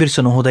पनि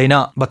बिर्सनु हुँदैन।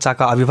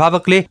 बच्चाका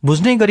अभिभावकले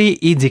बुझ्ने गरी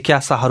यी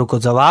जिज्ञासाहरूको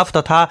जवाफ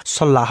तथा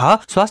सल्लाह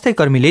स्वास्थ्य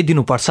कर्मीले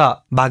दिनुपर्छ।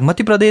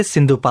 बागमती प्रदेश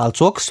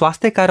सिन्धुपाल्चोक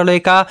स्वास्थ्य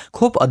कार्यालयका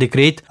खोप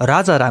अधिकृत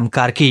राजाराम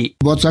कार्की।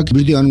 बच्चा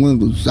वृद्धि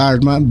अनुगमन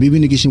चार्टमा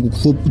विभिन्न किसिमको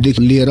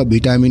खोपदेखि लिएर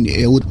भिटामिन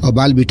ए,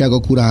 बाल भिटाको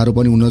कुराहरू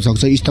पनि हुन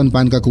सक्छ,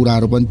 स्तनपानका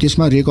कुराहरू पनि।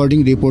 त्यसमा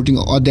रेकर्डिङ रिपोर्टिङ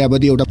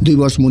अद्यावधि एउटा 2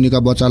 वर्ष मुनिका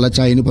बच्चालाई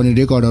चाहिने पनि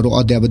रेकर्डहरू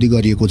अद्यावधि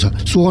गरिएको छ।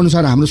 सो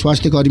अनुसार हाम्रो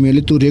स्वास्थ्य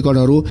कर्मीहरूले त्यो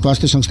रेकर्डहरू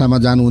स्वास्थ्य संस्थामा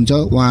जानुहुन्छ,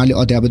 उहाँले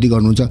अद्यावधि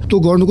गर्नुहुन्छ। त्यो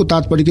गर्नुको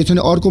तात्पर्य के छ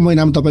भने अर्को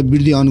महिनामा तपाईँ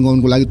वृद्धि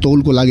अनुगमनको लागि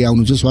तौलको लागि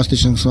आउनुहुन्छ, स्वास्थ्य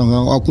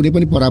संस्थामा कुनै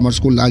पनि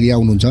परामर्शको लागि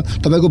आउनुहुन्छ।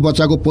 तपाईँको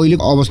बच्चाको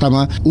पहिलेको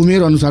अवस्थामा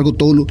उमेर अनुसारको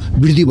तौल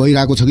वृद्धि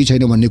भइरहेको छ कि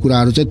छैन भन्ने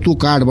कुराहरू चाहिँ त्यो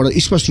कार्डबाट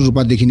स्पष्ट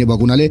रूपमा देखिने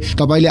भएको हुनाले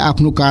तपाईँले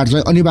आफ्नो कार्ड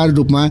चाहिँ अनिवार्य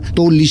रूपमा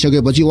तौल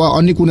लिइसकेपछि वा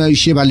अन्य कुनै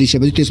सेवा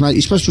लिइसकेपछि त्यसमा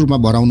स्पष्ट रूपमा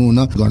भराउनु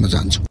हुन गर्न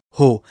चाहन्छु।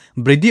 हो,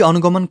 वृद्धि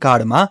अनुगमन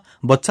कार्डमा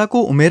बच्चाको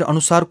उमेर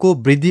अनुसारको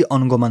वृद्धि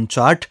अनुगमन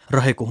चार्ट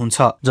रहेको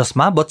हुन्छ,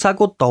 जसमा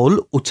बच्चाको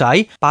तौल,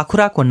 उचाइ,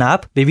 पाखुराको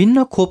नाप,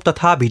 विभिन्न खोप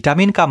तथा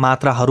भिटामिनका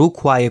मात्राहरू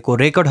खुवाएको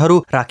रेकर्डहरू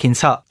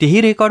राखिन्छ।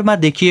 त्यही रेकर्डमा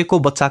देखिएको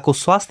बच्चाको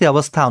स्वास्थ्य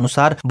अवस्था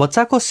अनुसार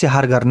बच्चाको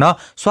स्याहार गर्न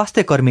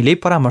स्वास्थ्य कर्मीले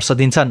परामर्श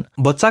दिन्छन्।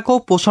 बच्चाको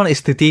पोषण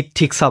स्थिति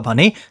ठिक छ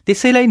भने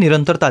त्यसैलाई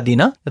निरन्तरता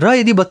दिन र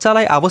यदि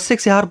बच्चालाई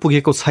आवश्यक स्याहार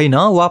पुगेको छैन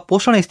वा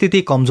पोषण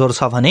स्थिति कमजोर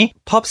छ भने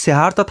थप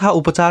स्याहार तथा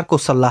उपचारको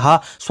सल्लाह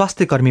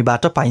स्वास्थ्य कर्मी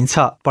बाट पाइन्छ।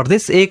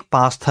 प्रदेश 1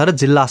 पाँचथर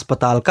जिल्ला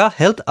अस्पतालका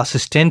हेल्थ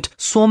असिस्टेन्ट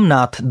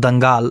सोमनाथ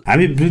दंगाल।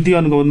 हामी वृद्धि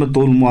अनुगमनमा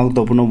तौल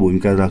महत्त्वपूर्ण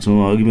भूमिका राख्छौँ।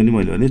 अघि पनि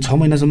मैले भने 6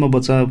 महिनासम्म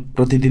बच्चा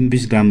प्रतिदिन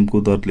 20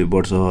 ग्रामको दरले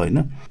बढ्छ होइन।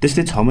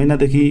 त्यस्तै 6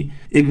 महिनादेखि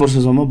 1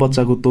 वर्षसम्म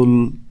बच्चाको तौल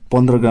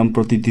 15 ग्राम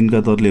प्रतिदिनका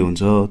दरले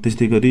हुन्छ।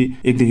 त्यस्तै गरी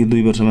 1 देखि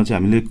 2 वर्षमा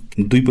चाहिँ हामीले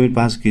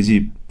 2.5 केजी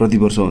प्रति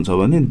वर्ष हुन्छ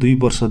भने 2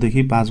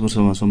 वर्षदेखि 5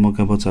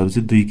 वर्षसम्मका बच्चाहरू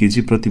चाहिँ 2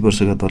 केजी प्रति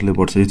वर्षका दरले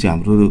बढ्छ। यो चाहिँ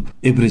हाम्रो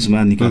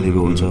एभरेजमा निकालेको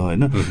हुन्छ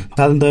होइन।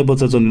 साधारणतया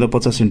बच्चा जन्मिँदा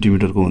 50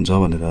 सेन्टिमिटरको हुन्छ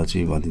भनेर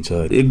चाहिँ भनिन्छ।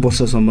 1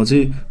 वर्षसम्म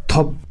चाहिँ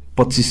थप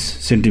 25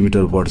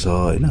 सेन्टिमिटर बढ्छ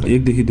होइन।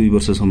 1 देखि 2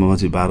 वर्षसम्ममा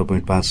चाहिँ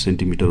 12.5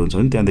 सेन्टिमिटर हुन्छ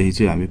भने त्यहाँदेखि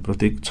चाहिँ हामी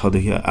प्रत्येक 6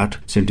 देखि 8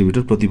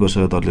 सेन्टिमिटर प्रति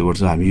वर्षका दरले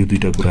बढ्छ। हामी यो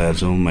दुईटा कुरा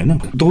हेर्छौँ होइन।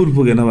 तौल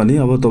पुगेन भने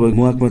अब तपाईँ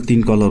मुहाकमा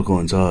 3 कलरको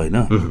हुन्छ होइन।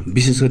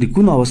 विशेष गरी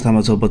कुन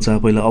अवस्थामा छ बच्चा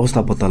पहिला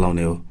अवस्था पत्ता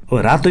लगाउने हो। अब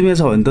रातैमा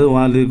छ भने त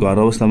उहाँले घर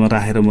अवस्थामा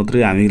राखेर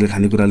मात्रै हामीले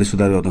खानेकुराले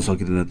सुधार गर्न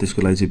सकिँदैन।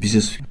 त्यसको लागि चाहिँ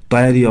विशेष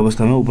तयारी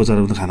अवस्थामा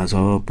उपचारात्मक खाना छ।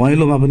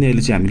 पहेँलोमा पनि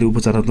अहिले चाहिँ हामीले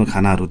उपचारात्मक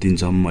खानाहरू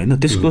दिन्छौँ होइन।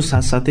 त्यसको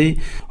साथसाथै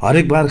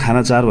हरेक बार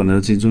खाना चार भनेर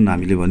चाहिँ जुन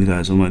हामीले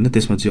भनिरहेछौँ होइन,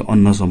 त्यसमा चाहिँ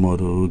अन्न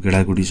समूहहरू,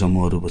 गेडागुडी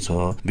समूहहरू छ,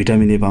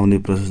 भिटामिन ए पाउने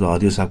प्रशस्त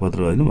हरियो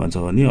सागपत्र होइन भन्छ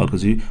भने अर्को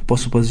चाहिँ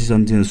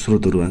पशुपक्षी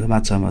स्रोतहरू भन्छ,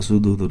 माछा मासु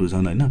दुधहरू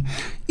छन् होइन।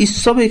 यी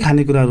सबै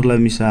खानेकुराहरूलाई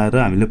मिसाएर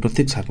हामीले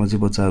प्रत्येक छाकमा चाहिँ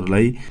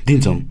बच्चाहरूलाई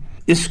दिन्छौँ।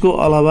 यसको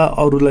अलावा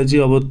अरूलाई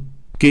चाहिँ अब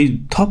केही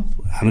थप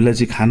हामीलाई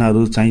चाहिँ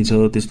खानाहरू चाहिन्छ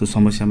त्यस्तो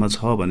समस्यामा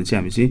छ भने चाहिँ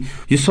हामी चाहिँ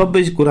यो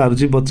सबै कुराहरू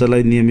चाहिँ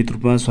बच्चालाई नियमित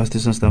रूपमा स्वास्थ्य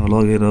संस्थामा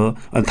लगेर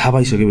थाहा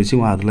पाइसकेपछि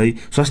उहाँहरूलाई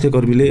स्वास्थ्य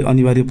कर्मीले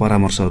अनिवार्य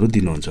परामर्शहरू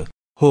दिनुहुन्छ।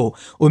 हो,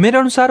 उमेर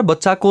अनुसार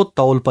बच्चाको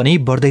तौल पनि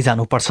बढ्दै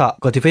जानुपर्छ।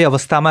 कतिपय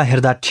अवस्थामा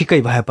हेर्दा ठिकै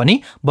भए पनि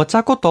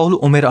बच्चाको तौल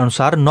उमेर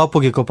अनुसार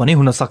नपुगेको पनि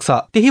हुन सक्छ।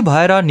 त्यही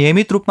भएर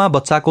नियमित रूपमा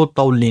बच्चाको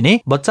तौल लिने,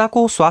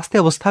 बच्चाको स्वास्थ्य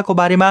अवस्थाको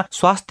बारेमा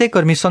स्वास्थ्य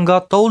कर्मीसँग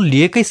तौल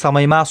लिएकै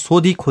समयमा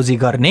सोधी खोजी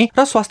गर्ने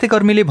र स्वास्थ्य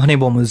कर्मीले भने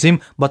बमोजिम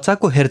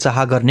बच्चाको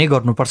हेरचाह गर्ने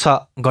गर्नुपर्छ।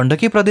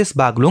 गण्डकी प्रदेश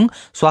बागलुङ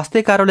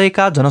स्वास्थ्य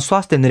कार्यालयका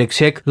जनस्वास्थ्य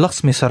निरीक्षक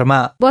लक्ष्मी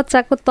शर्मा।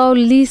 बच्चाको तौल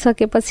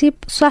लिइसकेपछि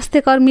स्वास्थ्य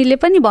कर्मीले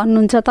पनि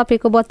भन्नुहुन्छ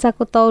तपाईको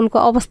बच्चाको तौलको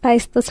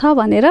अवस्था कस्तो छ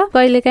भनेर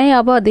कहिलेकाहीँ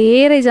अब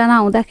धेरैजना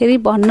हुँदाखेरि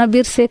भन्न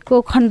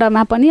बिर्सेको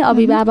खण्डमा पनि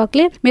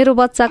अभिभावकले मेरो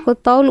बच्चाको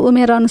तौल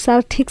उमेर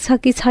अनुसार ठिक छ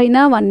कि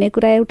छैन भन्ने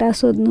कुरा एउटा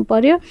सोध्नु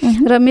पर्यो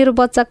र मेरो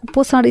बच्चाको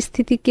पोषण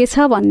स्थिति के छ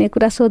भन्ने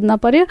कुरा सोध्न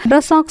पर्यो र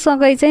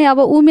सँगसँगै चाहिँ अब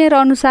उमेर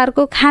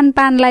अनुसारको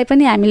खानपानलाई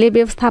पनि हामीले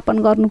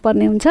व्यवस्थापन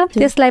गर्नुपर्ने हुन्छ।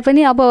 त्यसलाई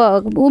पनि अब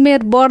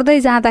उमेर बढ्दै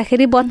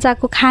जाँदाखेरि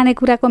बच्चाको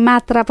खानेकुराको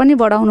मात्रा पनि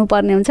बढाउनु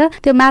पर्ने हुन्छ।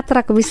 त्यो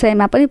मात्राको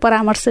विषयमा पनि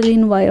परामर्श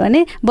लिनुभयो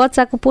भने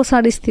बच्चाको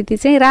पोषण स्थिति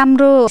चाहिँ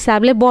राम्रो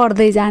हिसाबले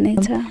बढ्दै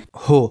जानेछ।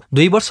 हो,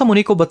 2 वर्ष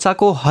मुनिको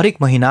बच्चाको हरेक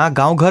महिना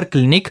गाउँघर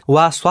क्लिनिक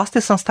वा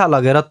स्वास्थ्य संस्था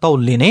लगेर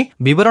तौल लिने,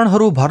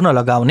 विवरणहरू भर्न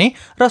लगाउने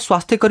र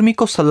स्वास्थ्य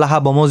कर्मीको सल्लाह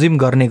बमोजिम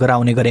गर्ने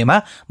गराउने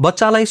गरेमा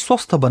बच्चालाई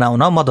स्वस्थ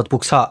बनाउन मद्दत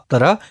पुग्छ।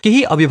 तर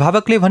केही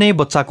अभिभावकले भने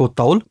बच्चाको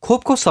तौल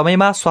खोपको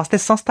समयमा स्वास्थ्य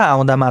संस्था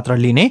आउँदा मात्र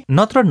लिने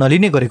नत्र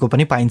नलिने गरेको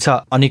पनि पाइन्छ।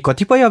 अनि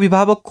कतिपय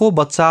अभिभावकको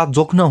बच्चा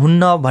जोख्न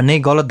हुन्न भन्ने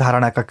गलत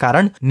धारणाका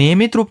कारण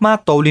नियमित रूपमा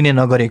तौलिने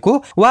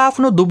नगरेको वा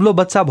आफ्नो दुब्लो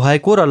बच्चा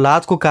भएको र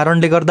लाजको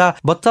कारणले गर्दा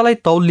बच्चालाई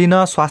तौल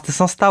लिन स्वास्थ्य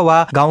संस्था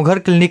वा गाउँघर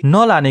क्लिनिक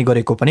नलाने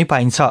गरेको पनि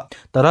पाइन्छ।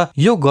 तर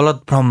यो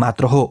गलत भ्रम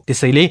मात्र हो।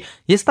 त्यसैले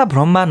यस्ता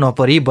भ्रममा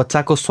नपरी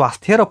बच्चाको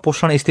स्वास्थ्य र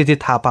पोषण स्थिति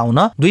थाहा पाउन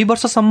 2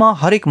 वर्षसम्म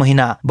हरेक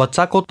महिना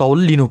बच्चाको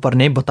तौल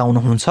लिनुपर्ने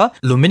बताउनुहुन्छ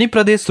लुम्बिनी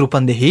प्रदेश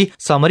रूपन्देही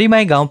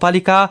समरीमाई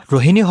गाउँपालिका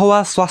रोहिणी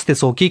हवा स्वास्थ्य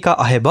चौकी का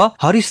अहेब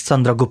हरीश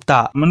चंद्र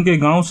गुप्ता। मन के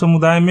गांव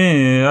समुदाय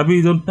में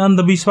अभी जो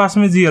अंधविश्वास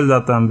में जियल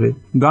जाता हमरे,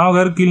 गांव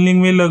घर क्लिनिक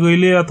में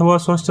लगैले अथवा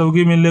स्वास्थ्य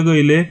चौकी में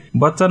लगैले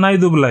बच्चा नहीं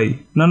दुबलाई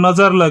न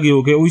नजर लगी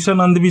हो के वैसा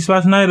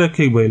अंधविश्वास नहीं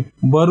रखे भइल,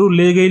 बरु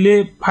ले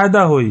गईले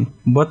फायदा होई।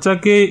 बच्चा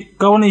के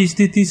कौन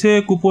स्थिति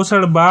से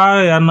कुपोषण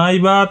बा या नहीं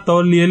बा,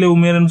 तौल लिए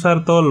उमेर अनुसार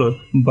तौल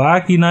बा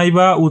कि नहीं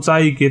बा,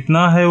 ऊंचाई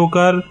कितना है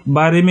ओकर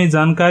बारे में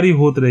जानकारी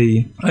होत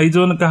रही। आई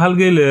जोन कहल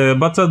गए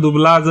बच्चा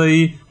दुबला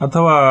जाई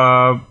अथवा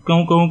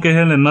कहूँ कहूँ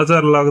कहे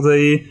नजर लग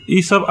जाई,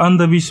 ये सब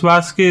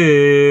अंधविश्वास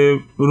के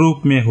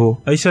रूप में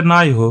हो, ऐसा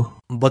नहीं हो।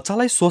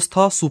 बच्चालाई स्वस्थ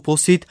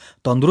सुपोषित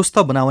तन्दुरुस्त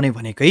बनाउने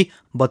भनेकै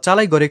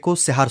बच्चालाई गरेको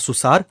स्याहार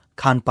सुसार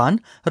खानपान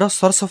र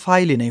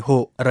सरसफाईले नै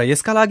हो र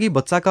यसका लागि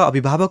बच्चाका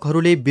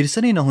अभिभावकहरूले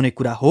बिर्सनै नहुने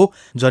कुरा हो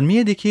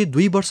जन्मिएदेखि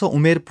 2 वर्ष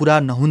उमेर पूरा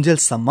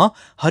नहुन्जेलसम्म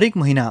हरेक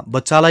महिना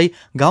बच्चालाई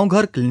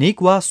गाउँघर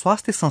क्लिनिक वा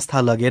स्वास्थ्य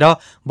संस्था लगेर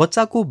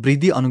बच्चाको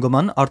वृद्धि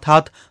अनुगमन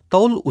अर्थात्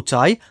तौल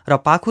उचाइ र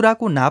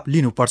पाखुराको नाप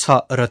लिनुपर्छ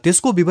र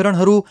त्यसको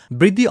विवरणहरू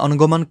वृद्धि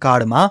अनुगमन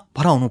कार्डमा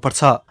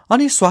भराउनुपर्छ।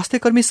 अनि स्वास्थ्य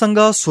कर्मीसँग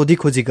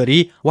सोधीखोजी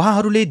गरी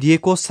उहाँहरूले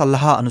दिएको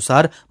सल्लाह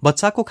अनुसार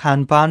बच्चाको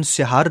खानपान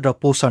स्याहार र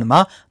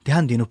पोषणमा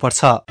ध्यान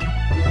दिनुपर्छ।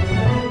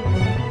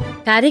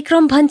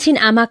 कार्यक्रम भन्छिन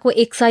आमाको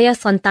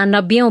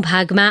 197औं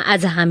भागमा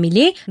आज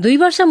हामीले 2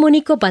 वर्ष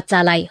मुनिको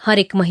बच्चालाई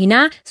हरेक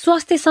महिना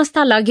स्वास्थ्य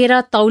संस्था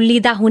लगेर तौल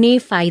लिँदा हुने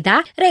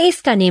फाइदा र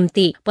यसका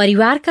निम्ति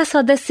परिवारका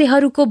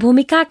सदस्यहरूको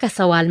भूमिकाका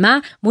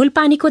सवालमा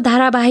मूलपानीको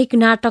धारावाहिक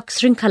नाटक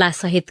श्रृंखला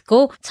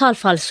सहितको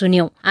छलफल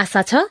सुन्यौं।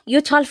 आशा छ यो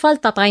छलफल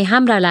तपाई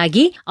हाम्रा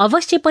लागि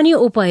अवश्य पनि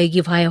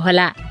उपयोगी भयो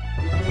होला।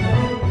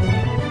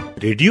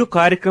 रेडियो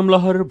कार्यक्रम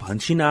लहर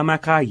भन्छिन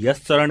आमाका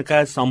यस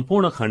चरणका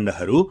सम्पूर्ण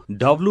खण्डहरू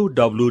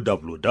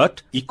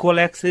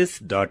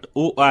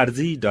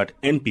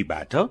www.equalaccess.org.np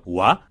बाट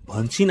वा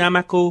भन्छिन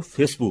आमाको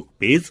फेसबुक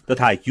पेज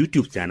तथा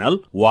युट्युब च्यानल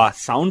वा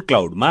साउन्ड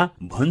क्लाउडमा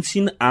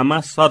भन्छिन आमा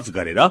सर्च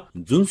गरेर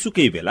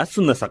जुनसुकै बेला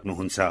सुन्न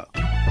सक्नुहुन्छ।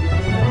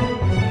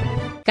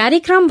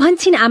 कार्यक्रम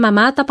भन्छिन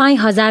आमामा तपाई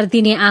 1000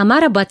 दिने आमा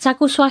र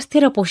बच्चाको स्वास्थ्य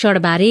र पोषण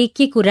बारे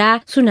के कुरा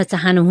सुन्न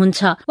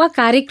चाहनुहुन्छ वा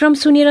कार्यक्रम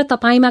सुनेर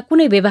तपाईमा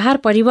कुनै व्यवहार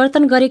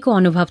परिवर्तन गरेको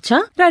अनुभव छ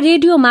र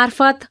रेडियो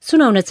मार्फत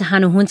सुनाउन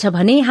चाहनुहुन्छ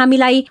भने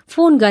हामीलाई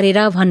फोन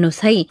गरेर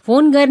भन्नुहोस् है।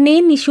 फोन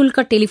गर्ने निशुल्क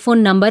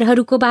टेलिफोन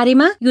नम्बरहरूको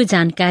बारेमा यो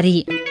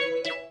जानकारी।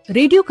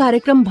 रेडियो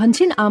कार्यक्रम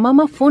भन्छिन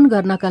आमामा फोन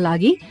गर्नका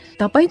लागि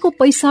तपाईको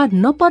पैसा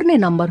नपर्ने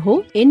नम्बर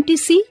हो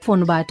एनटीसी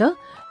फोनबाट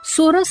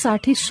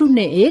 1660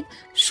 01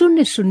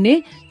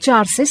 00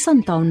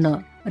 457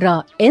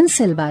 र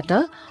एनसेलबाट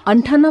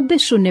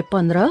 98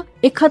 015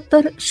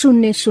 71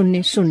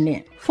 000।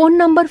 फोन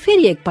नम्बर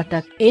फेरि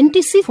एकपटक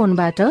एनटीसी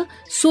फोनबाट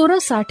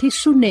 1660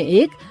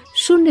 01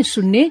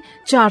 00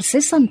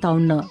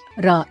 457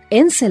 र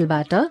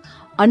एनसेलबाट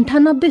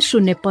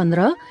 98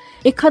 015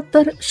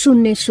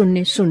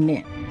 71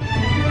 000।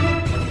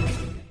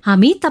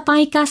 हामी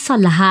तपाईका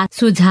सल्लाह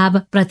सुझाव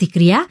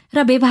प्रतिक्रिया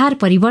र व्यवहार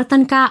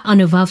परिवर्तनका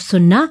अनुभव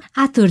सुन्न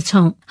आतुर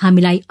छौं।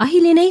 हामीलाई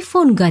अहिले नै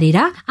फोन गरेर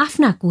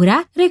आफ्ना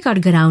कुरा रेकर्ड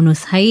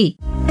गराउनुहोस् है।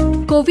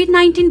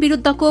 कोभिड-19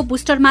 विरुद्धको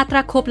बुस्टर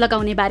मात्रा खोप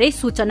लगाउने बारे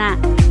सूचना।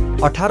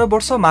 18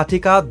 वर्ष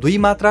माथिका 2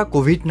 मात्रा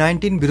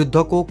कोभिड-19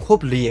 विरुद्धको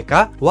खोप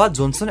लिएका वा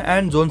जोन्सन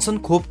एन्ड जोन्सन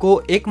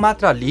खोपको 1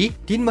 मात्रा लिई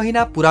 3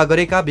 महिना पूरा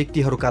गरेका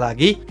व्यक्तिहरूका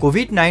लागि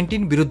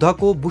कोभिड-19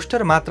 विरुद्धको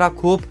बुस्टर मात्रा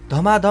खोप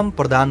धमाधम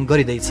प्रदान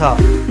गरिँदैछ।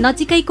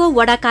 नजिकैको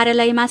वडा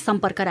कार्यालयमा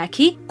सम्पर्क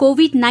राखी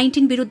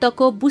कोभिड-19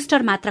 विरुद्धको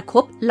बुस्टर मात्रा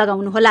खोप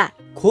लगाउनुहोला।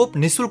 खोप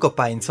निशुल्क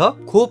पाइन्छ,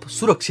 खोप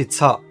सुरक्षित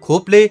छ,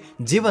 खोपले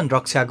जीवन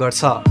रक्षा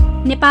गर्छ।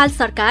 नेपाल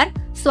सरकार,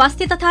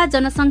 स्वास्थ्य तथा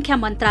जनसंख्या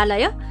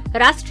मन्त्रालय,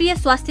 राष्ट्रिय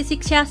स्वास्थ्य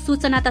शिक्षा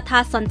सूचना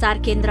तथा संचार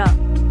केन्द्र।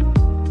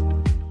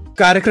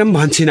 कार्यक्रम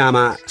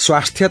भन्छिनामा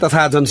स्वास्थ्य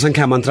तथा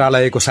जनसङ्ख्या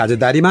मन्त्रालयको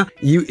साझेदारीमा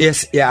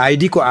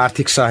USAID को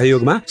आर्थिक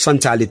सहयोगमा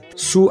सञ्चालित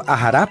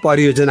सुआहारा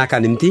परियोजनाका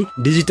निम्ति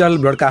डिजिटल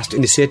ब्रोडकास्ट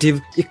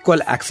इनिसिएटिभ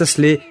इक्वल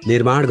एक्सेसले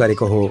निर्माण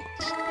गरेको हो।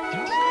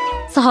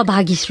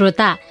 सहभागी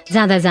श्रोता,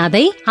 जाँदा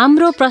जाँदै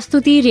हाम्रो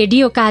प्रस्तुति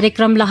रेडियो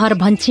कार्यक्रम लहर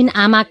भन्छिन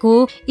आमाको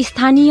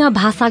स्थानीय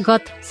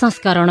भाषागत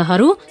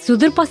संस्करणहरू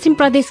सुदूरपश्चिम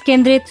प्रदेश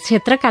केन्द्रित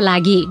क्षेत्रका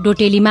लागि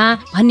डोटेलीमा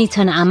भन्ने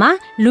छन् आमा,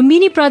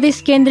 लुम्बिनी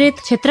प्रदेश केन्द्रित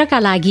क्षेत्रका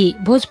लागि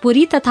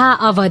भोजपुरी तथा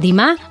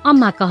अवधिमा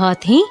अम्मा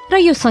कहथे र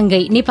यो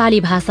सँगै नेपाली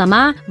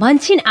भाषामा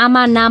भन्छिन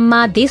आमा नाममा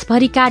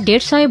देशभरिका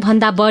 150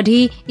 भन्दा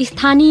बढी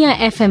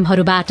स्थानीय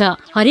FM-हरूबाट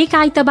हरेक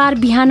आइतबार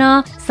बिहान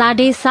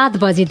 7:30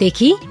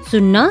 बजेदेखि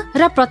सुन्न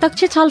र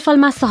प्रत्यक्ष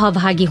छलफलमा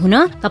सहभागी हुन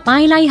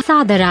तपाईलाई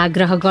सादर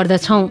आग्रह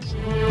गर्दछौं।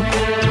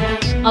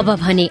 अब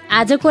भने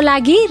आजको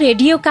लागि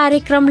रेडियो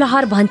कार्यक्रम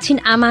लहर भन्छिन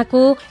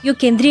आमाको यो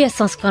केन्द्रीय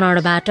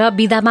संस्करणबाट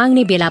बिदा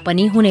माग्ने बेला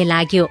पनि हुने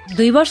लाग्यो।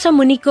 2 वर्ष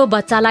मुनिको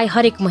बच्चालाई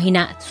हरेक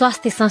महिना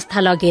स्वास्थ्य संस्था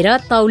लगेर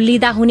तौल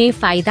लिँदा हुने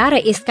फाइदा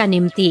र यसका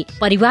निम्ति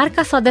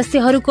परिवारका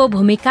सदस्यहरूको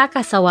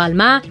भूमिकाका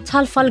सवालमा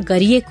छलफल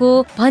गरिएको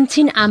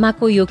भन्छिन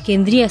आमाको यो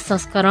केन्द्रीय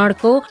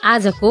संस्करणको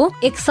आजको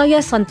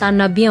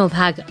 197औं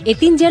भाग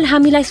यतिन्जेल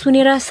हामीलाई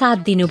सुनेर साथ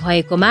दिनु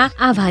भएकोमा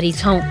आभारी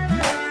छौं।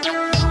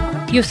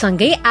 यो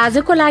सँगै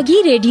आजको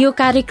लागि रेडियो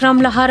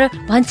कार्यक्रम लहर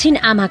भन्छिन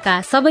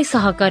आमाका सबै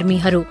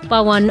सहकर्मीहरू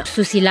पवन,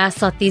 सुशीला,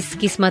 सतीश,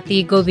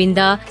 किस्मती, गोविन्द,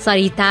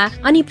 सरिता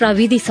अनि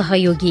प्रविधि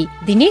सहयोगी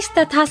दिनेश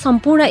तथा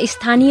सम्पूर्ण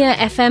स्थानीय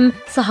FM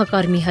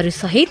सहकर्मीहरू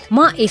सहित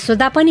म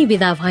यशोदा पनि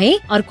बिदा भए।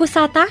 अर्को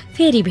साता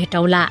फेरि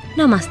भेटौला।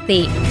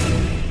 नमस्ते।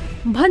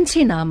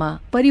 भन्छिन आमा,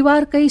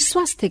 परिवारकै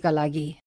स्वास्थ्यका लागि।